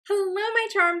Hello my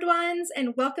charmed ones,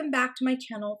 and welcome back to my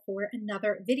channel for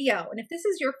another video. And if this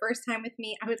is your first time with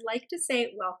me, I would like to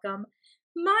say welcome.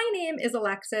 My name is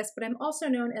Alexis, but I'm also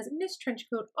known as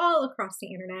MissTrenchcoat all across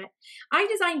the internet. I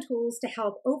design tools to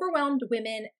help overwhelmed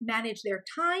women manage their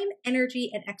time,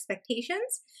 energy, and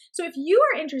expectations. So if you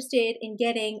are interested in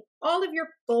getting all of your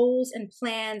goals and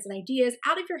plans and ideas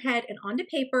out of your head and onto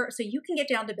paper so you can get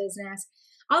down to business,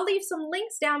 I'll leave some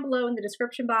links down below in the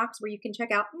description box where you can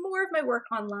check out more of my work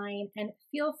online, and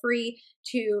feel free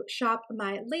to shop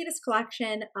my latest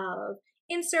collection of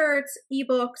inserts,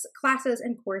 ebooks, classes,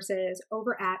 and courses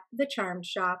over at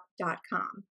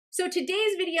thecharmedshop.com. So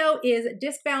today's video is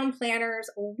Discbound Planners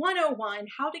 101,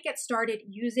 how to get started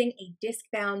using a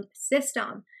Discbound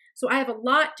system. So I have a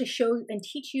lot to show and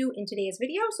teach you in today's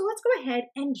video, so let's go ahead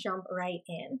and jump right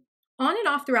in. On and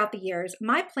off throughout the years,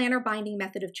 my planner binding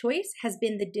method of choice has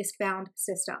been the Discbound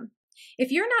system. If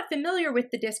you're not familiar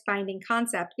with the disc binding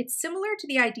concept, it's similar to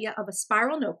the idea of a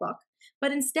spiral notebook,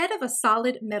 but instead of a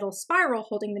solid metal spiral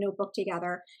holding the notebook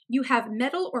together, you have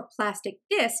metal or plastic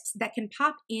discs that can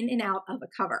pop in and out of a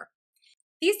cover.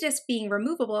 These discs being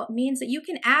removable means that you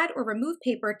can add or remove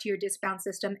paper to your Discbound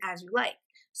system as you like,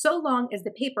 so long as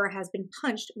the paper has been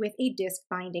punched with a disc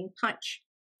binding punch.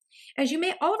 As you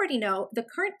may already know, the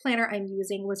current planner I'm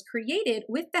using was created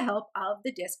with the help of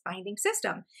the disc binding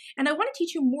system. And I want to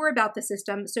teach you more about the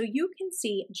system so you can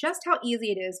see just how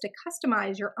easy it is to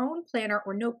customize your own planner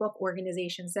or notebook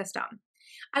organization system.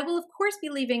 I will of course be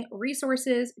leaving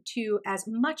resources to as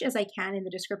much as I can in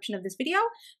the description of this video,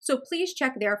 so please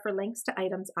check there for links to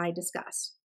items I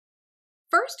discuss.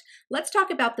 First, let's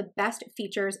talk about the best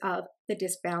features of the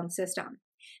Discbound system.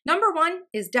 Number one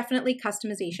is definitely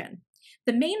customization.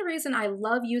 The main reason I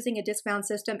love using a Discbound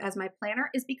system as my planner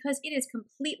is because it is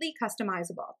completely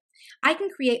customizable. I can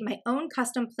create my own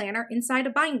custom planner inside a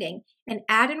binding and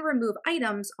add and remove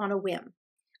items on a whim.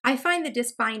 I find the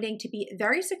disc binding to be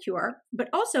very secure, but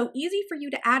also easy for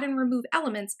you to add and remove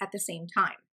elements at the same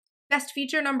time. Best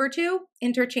feature number two,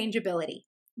 interchangeability.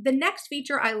 The next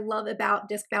feature I love about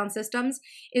Discbound systems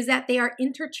is that they are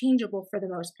interchangeable for the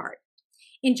most part.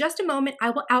 In just a moment, I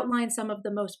will outline some of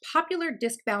the most popular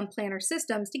Discbound planner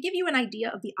systems to give you an idea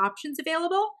of the options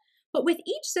available, but with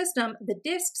each system, the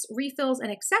discs, refills,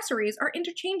 and accessories are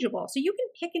interchangeable, so you can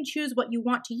pick and choose what you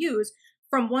want to use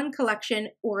from one collection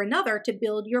or another to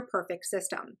build your perfect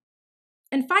system.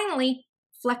 And finally,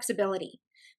 flexibility.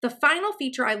 The final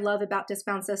feature I love about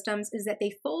Discbound systems is that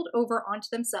they fold over onto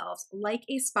themselves like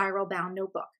a spiral-bound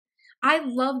notebook. I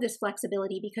love this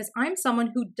flexibility because I'm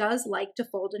someone who does like to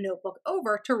fold a notebook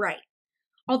over to write.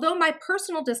 Although my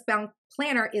personal Discbound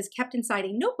planner is kept inside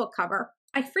a notebook cover,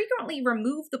 I frequently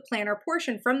remove the planner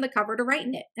portion from the cover to write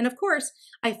in it. And of course,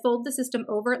 I fold the system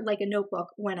over like a notebook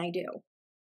when I do.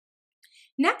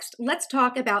 Next, let's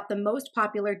talk about the most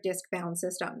popular Discbound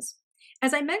systems.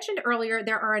 As I mentioned earlier,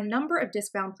 there are a number of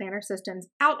Discbound planner systems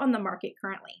out on the market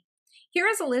currently. Here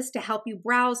is a list to help you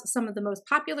browse some of the most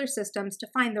popular systems to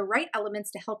find the right elements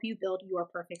to help you build your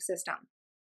perfect system.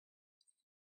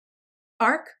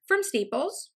 Arc from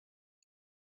Staples,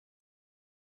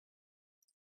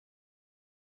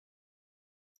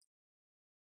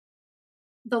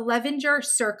 the Levenger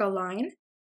Circa line,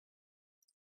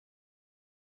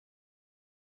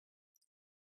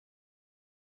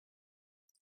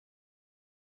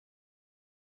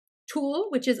 Tool,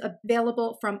 which is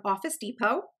available from Office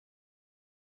Depot,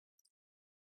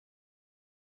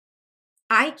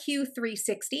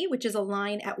 IQ360, which is a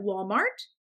line at Walmart,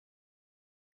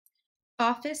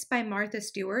 Office by Martha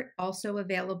Stewart, also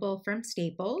available from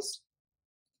Staples,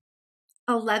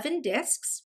 11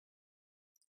 discs,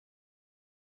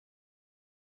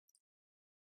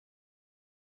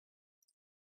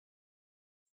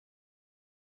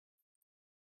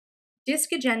 Disc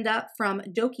Agenda from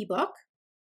DokiBook,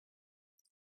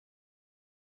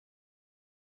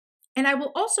 and I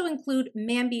will also include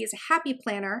Mamby's Happy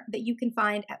Planner that you can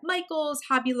find at Michael's,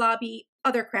 Hobby Lobby,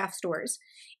 other craft stores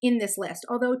in this list.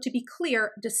 Although to be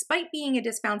clear, despite being a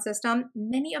Discbound system,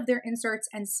 many of their inserts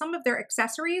and some of their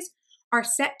accessories are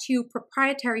set to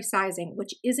proprietary sizing,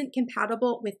 which isn't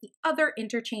compatible with the other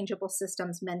interchangeable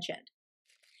systems mentioned.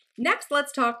 Next,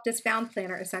 let's talk Discbound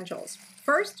Planner Essentials.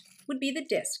 First would be the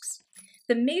discs.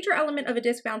 The major element of a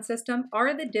Discbound system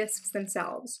are the discs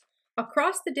themselves.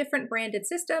 Across the different branded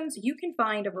systems, you can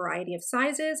find a variety of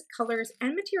sizes, colors,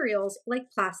 and materials like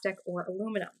plastic or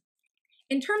aluminum.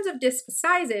 In terms of disc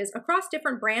sizes, across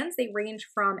different brands, they range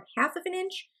from 1/2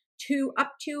 inch to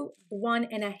up to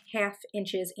 1.5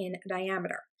 inches in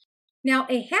diameter. Now,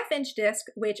 a 1/2 inch disc,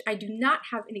 which I do not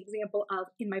have an example of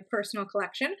in my personal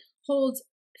collection, holds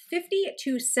 50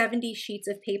 to 70 sheets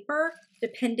of paper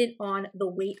dependent on the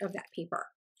weight of that paper.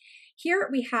 Here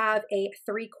we have a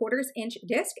 3/4 inch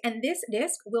disc, and this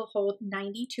disc will hold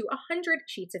 90 to 100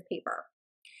 sheets of paper.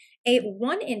 A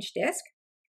 1-inch disc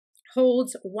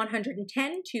holds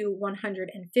 110 to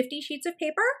 150 sheets of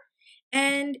paper,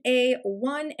 and a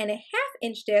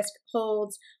 1.5-inch disc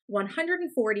holds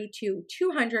 140 to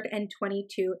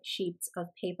 222 sheets of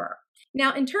paper.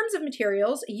 Now, in terms of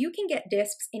materials, you can get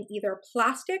discs in either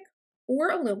plastic or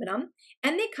aluminum,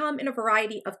 and they come in a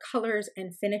variety of colors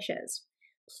and finishes.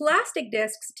 Plastic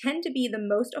discs tend to be the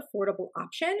most affordable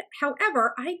option.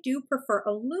 However, I do prefer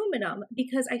aluminum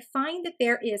because I find that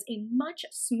there is a much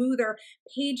smoother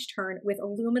page turn with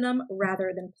aluminum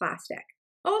rather than plastic.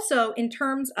 Also, in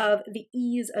terms of the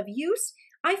ease of use,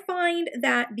 I find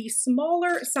that the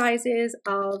smaller sizes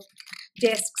of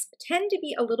discs tend to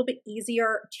be a little bit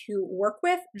easier to work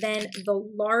with than the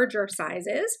larger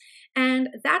sizes. And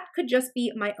that could just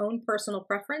be my own personal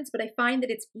preference, but I find that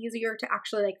it's easier to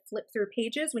actually like flip through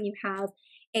pages when you have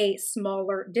a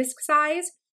smaller disc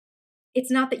size.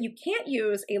 It's not that you can't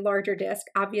use a larger disc.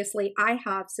 Obviously, I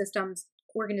have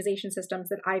organization systems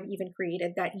that I've even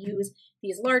created that use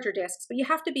these larger discs, but you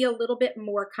have to be a little bit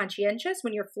more conscientious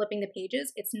when you're flipping the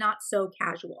pages. It's not so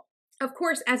casual. Of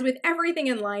course, as with everything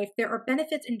in life, there are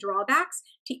benefits and drawbacks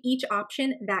to each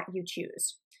option that you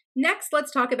choose. Next,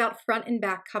 let's talk about front and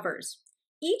back covers.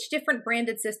 Each different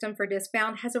branded system for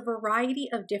Discbound has a variety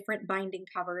of different binding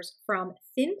covers, from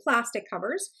thin plastic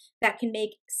covers that can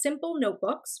make simple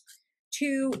notebooks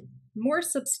to more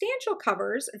substantial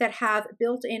covers that have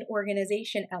built-in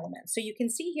organization elements. So you can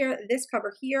see here, this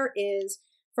cover here is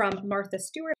from Martha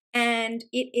Stewart, and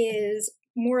it is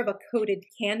more of a coated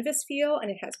canvas feel, and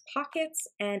it has pockets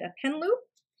and a pen loop.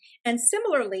 And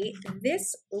similarly,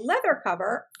 this leather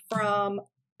cover from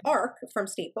Arc from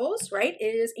Staples, right,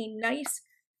 is a nice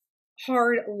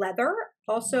hard leather,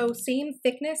 also same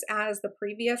thickness as the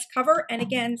previous cover, and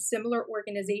again, similar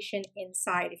organization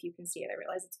inside. If you can see it, I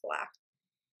realize it's black.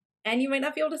 And you might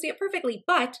not be able to see it perfectly,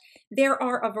 but there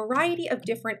are a variety of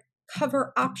different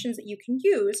cover options that you can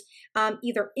use,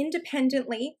 either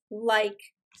independently, like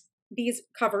these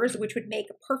covers, which would make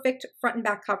perfect front and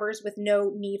back covers with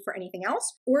no need for anything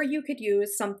else. Or you could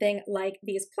use something like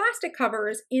these plastic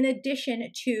covers in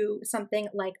addition to something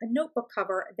like a notebook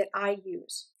cover that I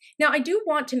use. Now, I do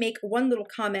want to make one little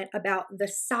comment about the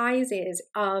sizes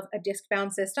of a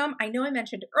disc-bound system. I know I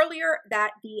mentioned earlier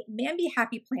that the Mamby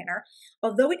Happy Planner,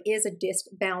 although it is a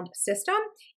disc-bound system,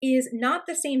 is not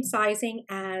the same sizing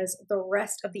as the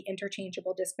rest of the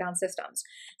interchangeable disc-bound systems.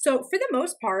 So for the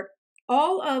most part,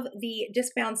 all of the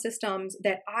disc-bound systems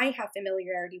that I have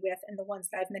familiarity with and the ones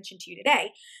that I've mentioned to you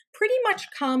today pretty much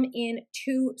come in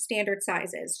 2 standard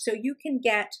sizes. So you can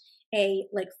get a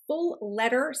like full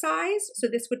letter size. So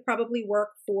this would probably work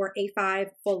for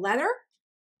A5 full letter,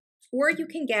 or you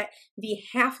can get the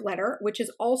half letter, which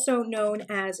is also known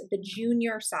as the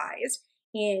junior size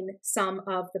in some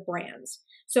of the brands.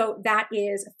 So that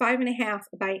is 5.5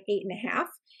 by 8.5,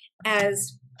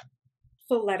 as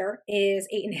full letter is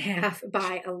 8.5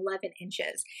 by 11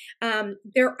 inches.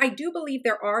 I do believe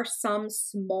there are some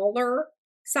smaller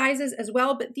sizes as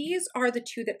well, but these are the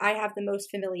 2 that I have the most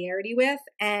familiarity with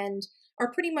and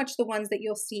are pretty much the ones that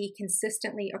you'll see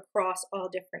consistently across all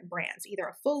different brands, either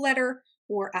a full letter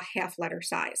or a half letter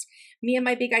size. Me and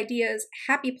My Big Ideas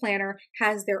Happy Planner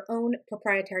has their own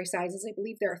proprietary sizes. I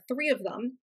believe there are 3 of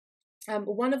them.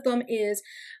 One of them is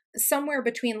somewhere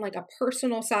between like a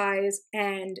personal size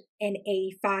and an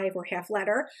A5 or half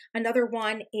letter. Another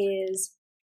one is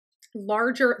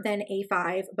larger than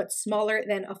A5, but smaller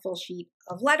than a full sheet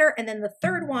of letter. And then the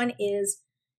third one is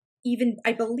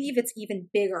I believe it's even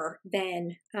bigger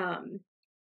than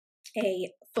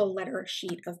a full letter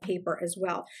sheet of paper as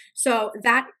well. So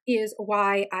that is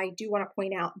why I do want to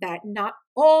point out that not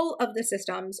all of the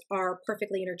systems are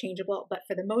perfectly interchangeable, but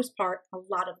for the most part, a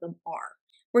lot of them are,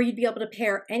 where you'd be able to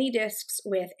pair any discs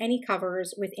with any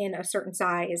covers within a certain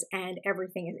size and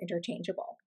everything is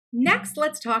interchangeable. Next,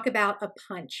 let's talk about a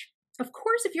punch. Of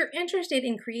course, if you're interested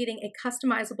in creating a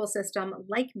customizable system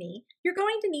like me, you're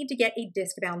going to need to get a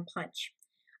disc-bound punch.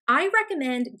 I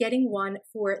recommend getting one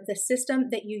for the system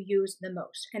that you use the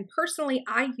most. And personally,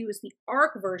 I use the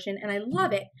Arc version and I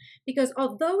love it because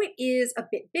although it is a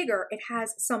bit bigger, it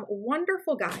has some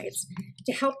wonderful guides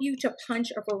to help you to punch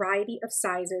a variety of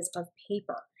sizes of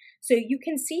paper. So you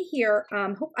can see here,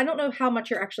 I don't know how much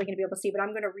you're actually going to be able to see, but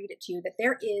I'm going to read it to you, that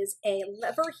there is a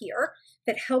lever here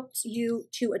that helps you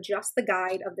to adjust the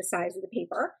guide of the size of the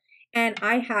paper. And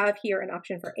I have here an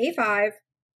option for A5,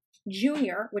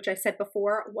 Junior, which I said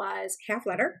before was half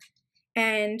letter,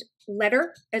 and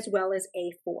letter, as well as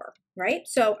A4. right?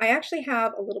 So I actually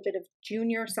have a little bit of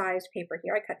junior sized paper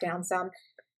here. I cut down some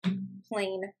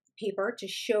plain paper to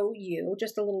show you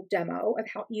just a little demo of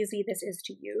how easy this is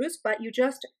to use, but you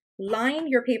just line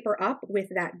your paper up with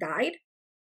that guide.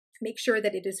 Make sure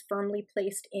that it is firmly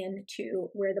placed into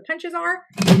where the punches are,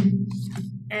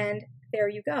 and there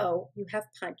you go. You have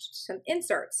punched some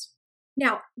inserts.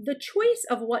 Now, the choice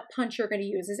of what punch you're going to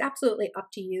use is absolutely up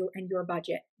to you and your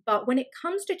budget. But when it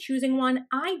comes to choosing one,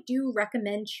 I do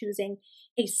recommend choosing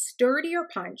a sturdier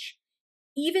punch,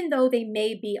 even though they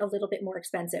may be a little bit more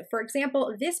expensive. For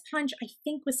example, this punch I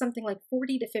think was something like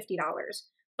 $40 to $50,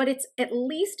 but it's at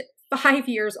least 5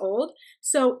 years old.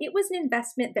 So it was an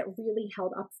investment that really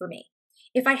held up for me.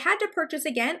 If I had to purchase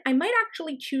again, I might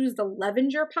actually choose the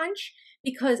Levenger punch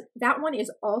because that one is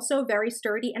also very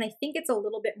sturdy, and I think it's a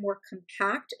little bit more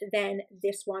compact than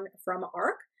this one from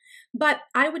ARC. But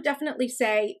I would definitely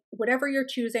say, whatever you're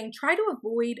choosing, try to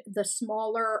avoid the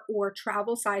smaller or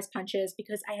travel size punches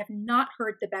because I have not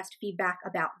heard the best feedback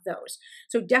about those.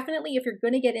 So definitely, if you're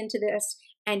going to get into this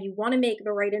and you want to make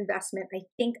the right investment, I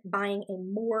think buying a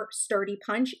more sturdy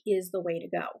punch is the way to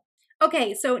go.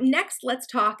 Okay, so next let's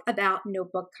talk about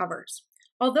notebook covers.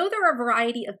 Although there are a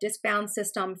variety of Discbound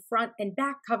system front and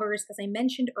back covers, as I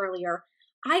mentioned earlier,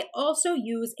 I also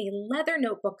use a leather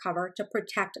notebook cover to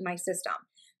protect my system.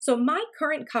 So my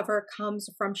current cover comes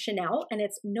from Chanel and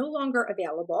it's no longer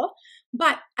available,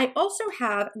 but I also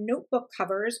have notebook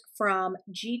covers from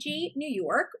GG New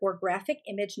York or Graphic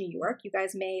Image New York. You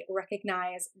guys may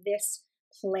recognize this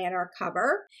planner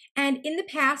cover. And in the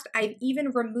past, I've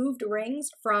even removed rings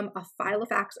from a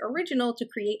Filofax original to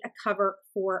create a cover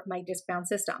for my Discbound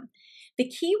system. The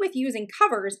key with using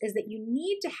covers is that you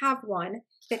need to have one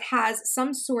that has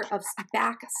some sort of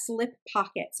back slip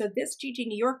pocket. So this GG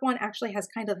New York one actually has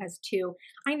two.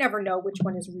 I never know which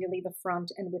one is really the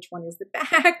front and which one is the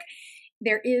back.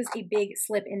 There is a big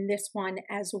slip in this one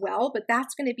as well, but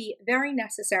that's going to be very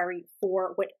necessary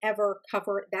for whatever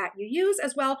cover that you use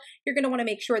as well. You're going to want to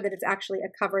make sure that it's actually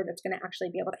a cover that's going to actually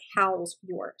be able to house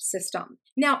your system.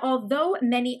 Now, although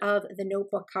many of the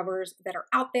notebook covers that are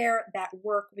out there that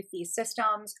work with these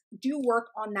systems do work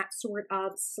on that sort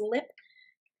of slip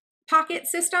pocket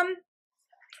system,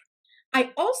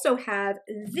 I also have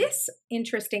this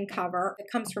interesting cover that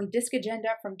comes from Disc Agenda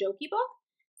from DokiBook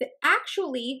that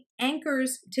actually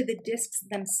anchors to the discs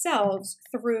themselves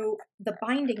through the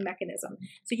binding mechanism.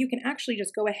 So you can actually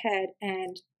just go ahead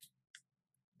and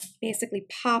basically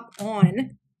pop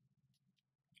on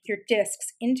your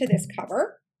discs into this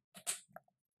cover,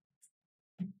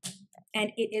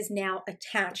 and it is now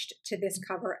attached to this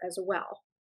cover as well.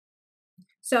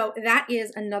 So that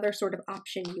is another sort of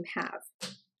option you have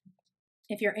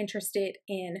if you're interested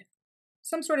in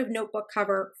some sort of notebook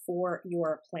cover for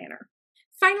your planner.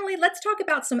 Finally, let's talk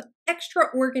about some extra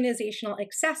organizational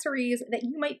accessories that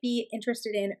you might be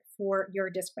interested in for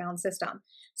your Discbound system.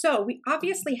 So we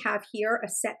obviously have here a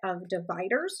set of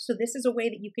dividers. So this is a way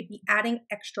that you could be adding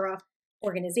extra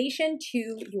organization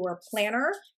to your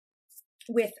planner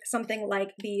with something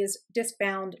like these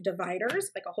Discbound dividers,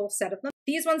 like a whole set of them.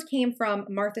 These ones came from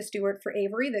Martha Stewart for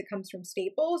Avery that comes from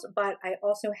Staples, but I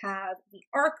also have the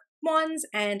ARC ones,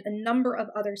 and a number of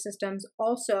other systems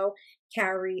also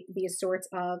carry these sorts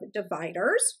of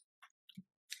dividers.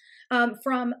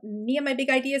 From me and my big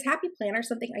ideas Happy Planner,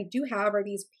 something I do have are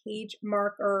these page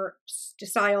marker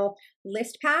style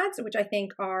list pads, which I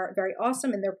think are very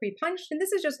awesome, and they're pre-punched. And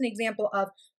this is just an example of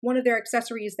one of their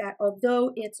accessories that,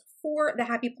 although it's for the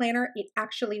Happy Planner, it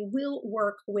actually will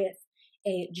work with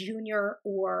a junior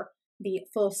or the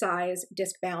full-size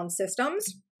Discbound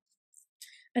systems.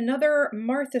 Another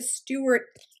Martha Stewart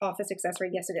office accessory,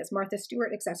 yes it is, Martha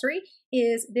Stewart accessory,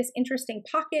 is this interesting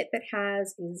pocket that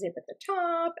has a zip at the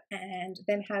top and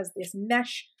then has this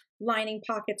mesh lining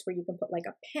pockets where you can put like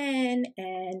a pen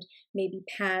and maybe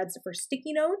pads for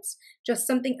sticky notes, just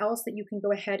something else that you can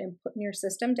go ahead and put in your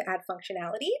system to add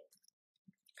functionality.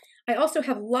 I also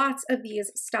have lots of these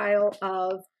style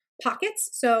of pockets,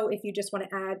 so if you just want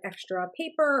to add extra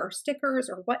paper or stickers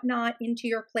or whatnot into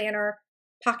your planner,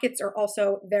 pockets are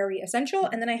also very essential.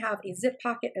 And then I have a zip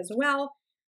pocket as well.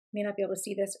 May not be able to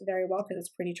see this very well because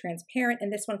it's pretty transparent.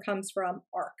 And this one comes from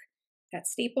ARC at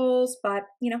Staples, but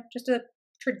just a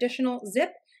traditional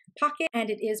zip pocket, and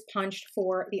it is punched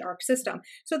for the ARC system.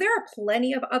 So there are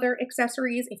plenty of other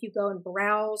accessories if you go and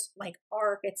browse like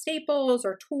ARC at Staples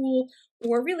or Tool,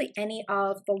 or really any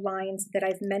of the lines that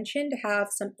I've mentioned have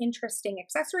some interesting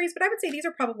accessories, but I would say these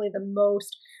are probably the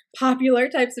most popular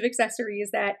types of accessories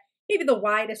that maybe the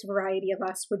widest variety of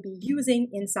us would be using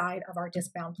inside of our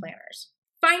Discbound planners.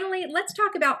 Finally, let's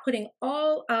talk about putting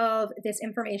all of this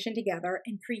information together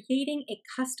and creating a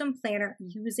custom planner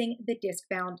using the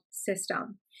Discbound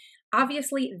system.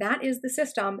 Obviously, that is the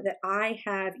system that I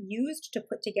have used to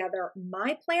put together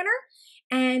my planner,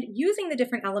 and using the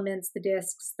different elements, the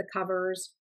discs, the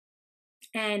covers,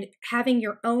 and having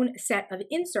your own set of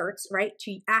inserts, right,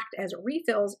 to act as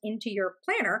refills into your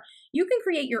planner, you can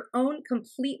create your own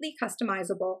completely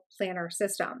customizable planner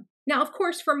system. Now, of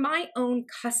course, for my own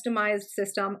customized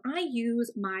system, I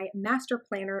use my master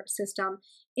planner system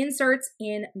inserts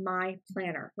in my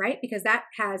planner, right? Because that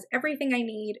has everything I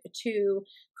need to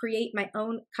create my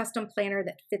own custom planner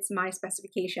that fits my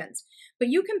specifications. But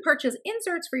you can purchase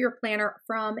inserts for your planner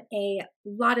from a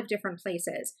lot of different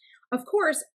places. Of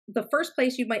course, the first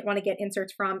place you might want to get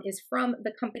inserts from is from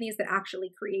the companies that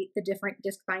actually create the different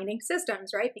disc binding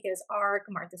systems, right? Because ARC,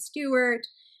 Martha Stewart,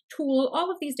 Tool, all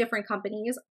of these different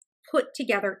companies put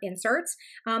together inserts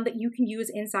that you can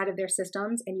use inside of their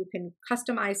systems, and you can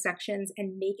customize sections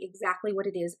and make exactly what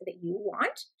it is that you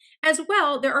want. As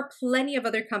well, there are plenty of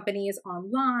other companies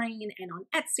online and on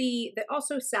Etsy that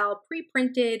also sell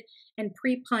pre-printed and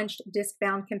pre-punched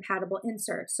Discbound compatible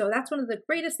inserts. So that's one of the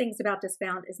greatest things about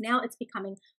Discbound is now it's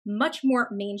becoming much more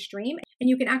mainstream, and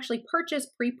you can actually purchase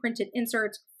pre-printed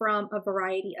inserts from a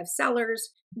variety of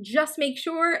sellers. Just make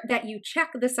sure that you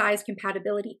check the size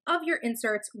compatibility of your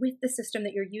inserts with the system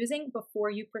that you're using before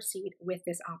you proceed with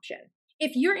this option.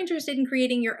 If you're interested in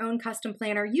creating your own custom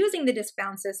planner using the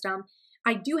Discbound system,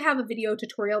 I do have a video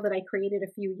tutorial that I created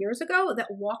a few years ago that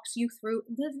walks you through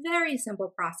the very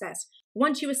simple process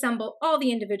once you assemble all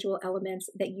the individual elements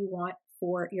that you want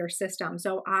for your system.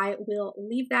 So I will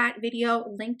leave that video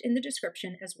linked in the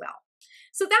description as well.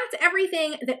 So that's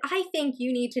everything that I think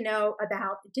you need to know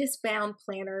about Discbound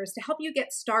planners to help you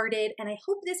get started. And I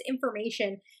hope this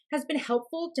information has been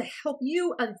helpful to help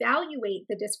you evaluate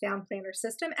the Discbound planner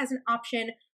system as an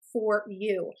option for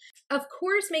you. Of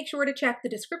course, make sure to check the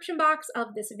description box of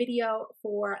this video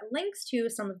for links to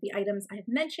some of the items I've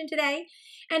mentioned today.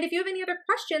 And if you have any other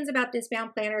questions about Discbound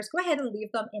planners, go ahead and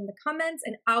leave them in the comments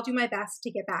and I'll do my best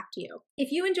to get back to you.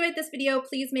 If you enjoyed this video,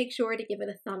 please make sure to give it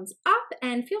a thumbs up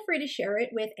and feel free to share it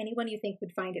with anyone you think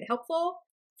would find it helpful.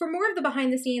 For more of the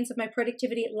behind the scenes of my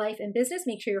productivity, life, and business,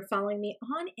 make sure you're following me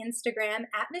on Instagram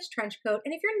at MissTrenchcoat.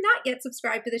 And if you're not yet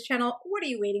subscribed to this channel, what are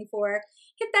you waiting for?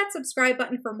 Hit that subscribe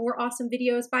button for more awesome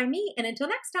videos by me. And until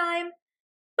next time,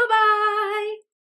 bye-bye!